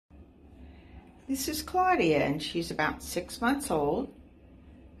This is Claudia, and she's about 6 months old.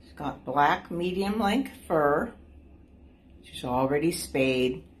 She's got black medium length fur. She's already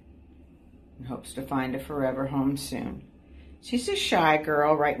spayed and hopes to find a forever home soon. She's a shy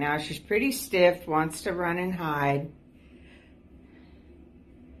girl right now. She's pretty stiff, wants to run and hide.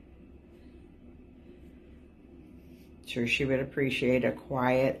 Sure, she would appreciate a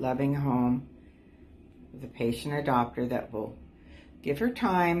quiet, loving home with a patient adopter that will give her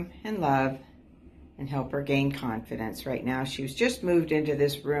time and love and help her gain confidence. Right now, she was just moved into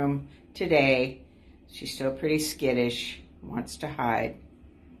this room today. She's still pretty skittish, wants to hide.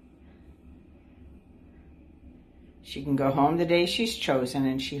 She can go home the day she's chosen,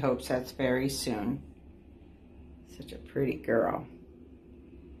 and she hopes that's very soon. Such a pretty girl.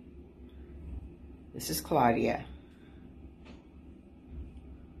 This is Claudia.